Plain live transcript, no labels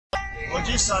ਉਹ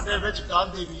ਜੀ ਸਾਡੇ ਵਿੱਚ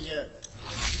ਗਾਂਧੀ ਵੀ ਹੈ,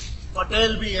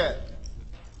 ਪਟੇਲ भी है,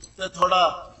 ਤੇ थोड़ा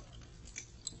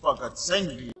भगत सिंह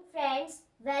भी। Friends,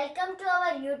 welcome to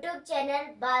our YouTube channel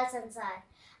Bal Sansar.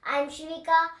 I am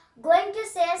Shivika, going to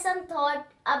share some thought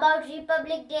about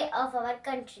Republic Day of our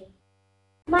country.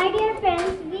 My dear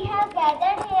friends, we have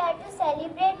gathered here to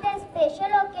celebrate the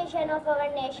special occasion of our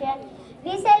nation.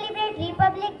 We celebrate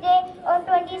Republic Day on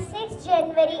 26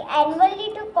 January annually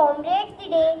to commemorate the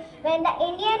day when the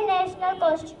Indian National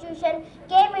Constitution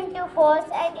came into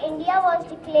force and India was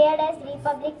declared as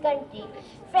Republic country.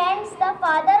 Friends, the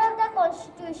father of the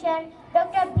Constitution,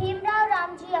 Dr. Bhimrao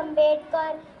Ramji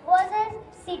Ambedkar, was a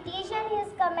citizen in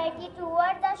his committee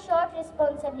toward the short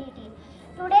responsibility.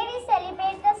 Today we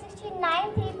celebrate the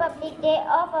 69th Republic Day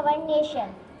of our nation.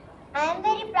 I am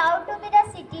very proud to be the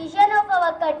citizen of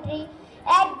our country.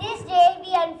 At this day,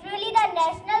 we unfurl the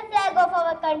national flag of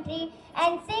our country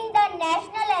and sing the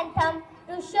national anthem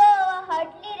to show our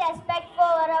hearty respect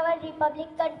for our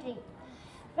Republic country.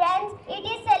 Friends, it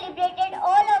is celebrated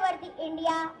all over the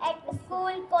India at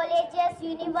school, colleges,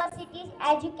 universities,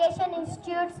 education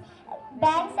institutes,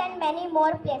 banks and many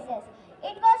more places.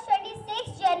 It was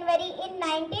 26 January in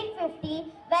 1950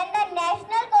 when the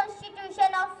National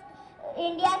Constitution of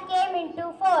India came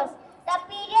into force. The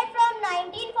period from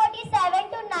 1947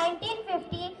 to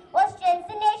 1950 was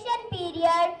transition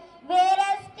period,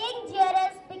 whereas King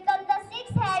Jairus became the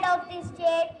sixth head of the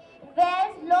state,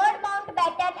 whereas Lord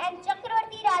Mountbatten and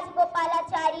Chakravarti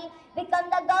Rajagopalachari became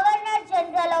the Governor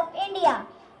General of India.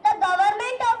 The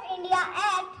Government of India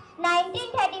Act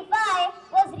 1935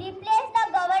 was replaced the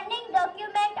governing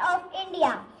document of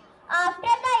India.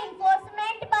 After the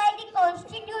enforcement by the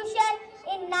Constitution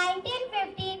in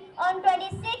 1950 on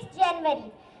 26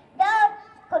 January,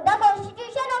 the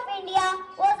Constitution of India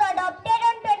was adopted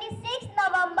on 26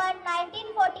 November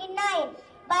 1949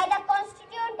 by the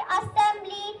Constituent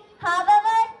Assembly,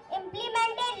 however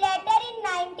implemented later in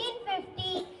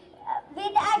 1950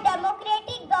 with a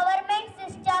democratic government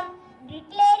system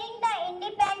declaring the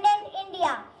independent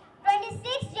India.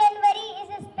 26 January is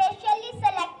especially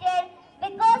selected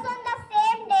because on the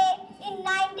same day in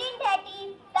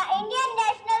 1930 the Indian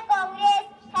National Congress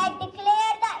had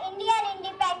declared the Indian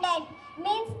independent,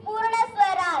 means Purna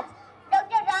Swaraj.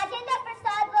 Dr. Rajendra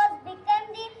Prasad was become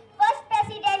the first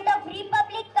president of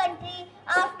Republic country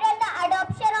after the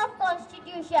adoption of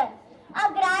Constitution. A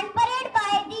grand parade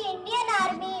by the Indian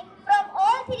Army from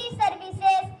all three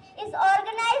services is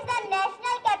organized the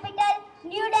national capital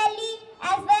New Delhi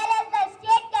as well as the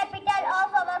state capital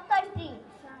of our country.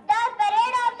 The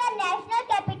parade of the national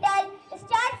capital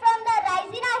starts from the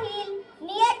Raisina Hill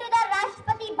near to the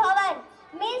Rashtrapati Bhavan,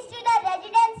 means to the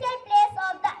residential place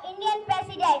of the Indian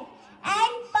President,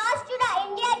 and pass to the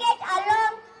India Gate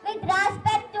along with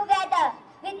Rajpath together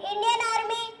with Indian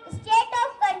Army, state of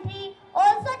country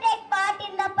also take part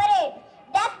in the parade,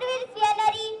 decked with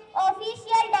finery,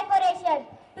 official decoration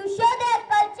to show their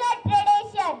culture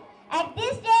tradition. At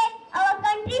this day, our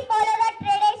country follows the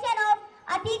tradition of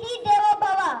Atithi Devo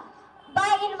Bhava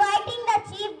by inviting the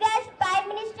chief guest, Prime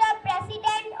Minister,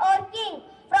 President or King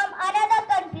from another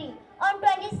country on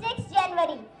 26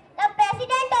 January. The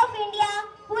President of India,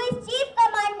 who is Chief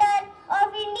Commander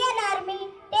of Indian Army,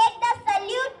 take the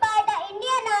salute by the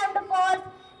Indian Armed Force.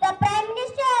 The Prime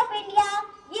Minister of India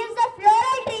gives a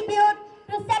floral tribute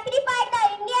to sacrifice the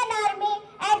Indian Army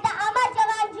at the Amar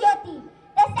Jawan Jyoti.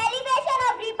 The celebration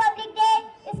of Republic Day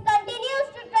is continues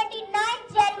to 29th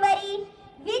January,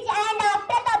 which end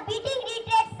after the beating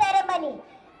retreat ceremony.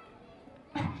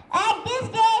 At this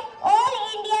day, all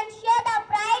Indians show the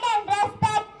pride and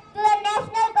respect to the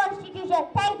national constitution.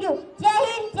 Thank you. Jai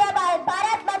Hind, Jai Bharat.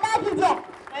 Bharat Mata Ki Jai.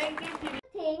 Thank you, Shivika.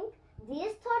 Think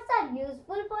these thoughts are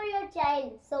useful for your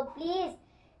child. So please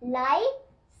like,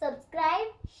 subscribe,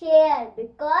 share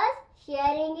because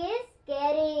sharing is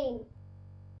caring.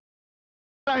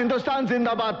 Hindustan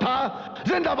जिंदाबाद था,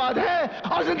 जिंदाबाद है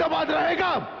और जिंदाबाद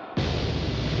रहेगा।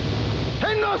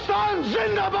 हिंदुस्तान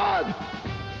जिंदाबाद,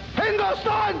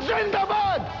 हिंदुस्तान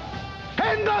जिंदाबाद,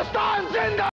 हिंदुस्तान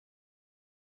जिंदाबाद।